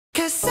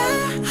'Cause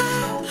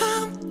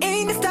I'm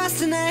in the stars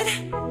tonight.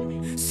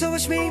 So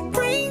watch me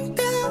bring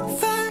the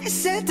fire,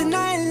 set the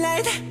night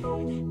light.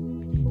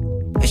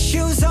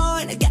 Shoes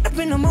on, get up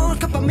in the morning,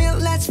 cup of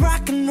milk, let's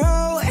rock and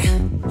roll.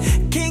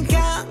 Kink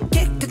out,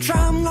 kick the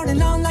drum,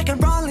 rolling on like a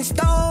rolling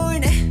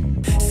stone.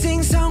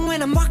 Sing song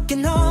when I'm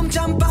walking home,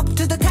 jump up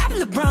to the top of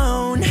the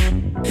brown.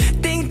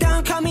 Ding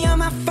dong, call me on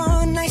my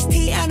phone, nice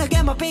tea and I'll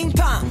get my ping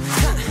pong.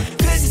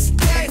 This is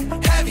dead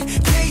heavy,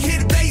 can't hear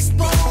the bass,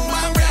 boom,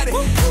 I'm ready.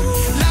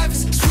 Life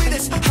is sweet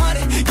as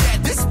honey, yeah,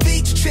 this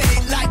beat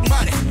chain like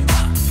money.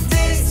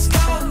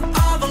 Disco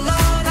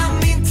overload, I'm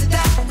into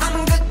that,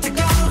 I'm good to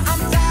go,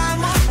 I'm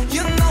diamond,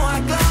 you know I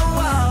glow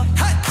up.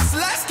 Hey, so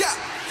let's go.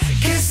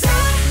 'Cause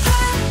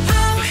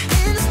I'm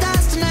in the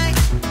stars tonight.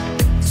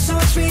 So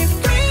watch me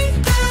bring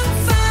the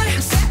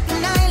fire, set the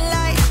night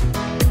light.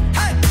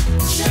 Hey,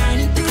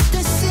 Shining through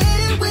the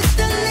city with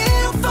a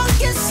little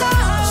funky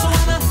soul. So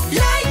I'ma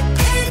light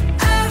it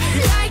up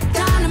like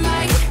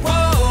dynamite.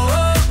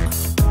 whoa,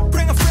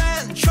 bring a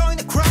friend, join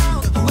the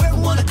crowd, whoever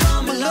wanna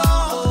come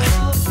along.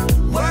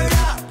 Word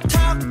up,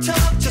 talk,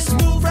 just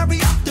move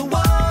right up the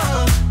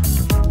wall.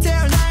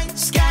 There light,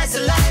 sky's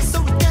the light, so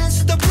we dance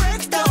to the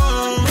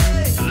breakdown.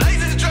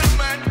 Ladies and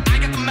gentlemen, I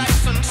got the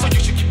medicine, so you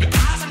should keep your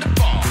eyes on the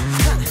ball.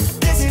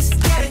 This is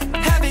getting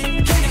heavy.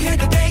 Can you hear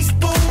the bass?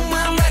 Boom,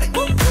 I'm ready.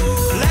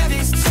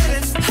 Levies,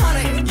 chitlins,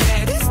 honey, yeah,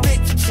 this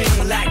bitch chain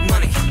like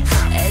money.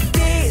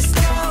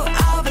 Disco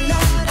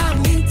overload, I'm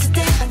into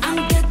that, I'm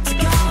good to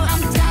go,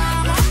 I'm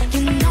down,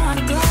 you know I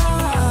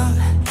glow.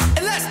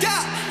 And let's go.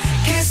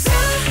 'Cause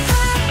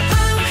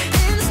I'm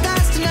in the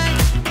stars tonight.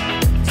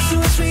 So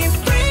watch me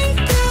bring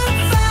the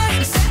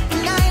fire, set the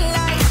night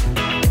light.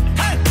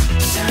 Hey,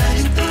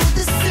 Shining through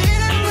the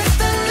city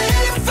with a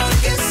little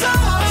funky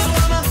soul. So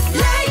I'ma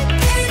light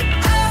it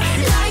up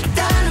like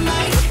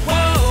dynamite.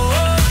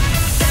 whoa,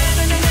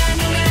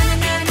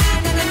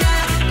 Na-na-na-na-na-na-na-na-na-na.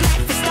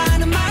 Life is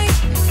dynamite.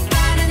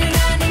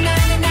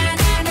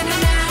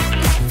 Na-na-na-na-na-na-na-na-na.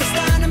 Life is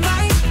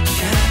dynamite.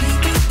 Shining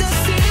through the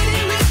city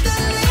with a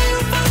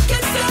little funky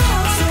soul.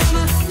 So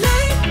I'ma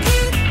light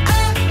it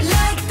up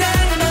like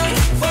dynamite.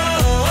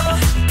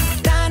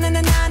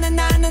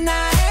 Da-na-na-na-na-na-na-na.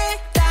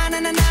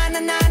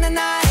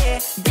 Da-na-na-na-na-na-na-na.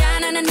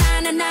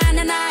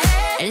 Da-na-na-na-na-na-na.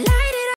 Light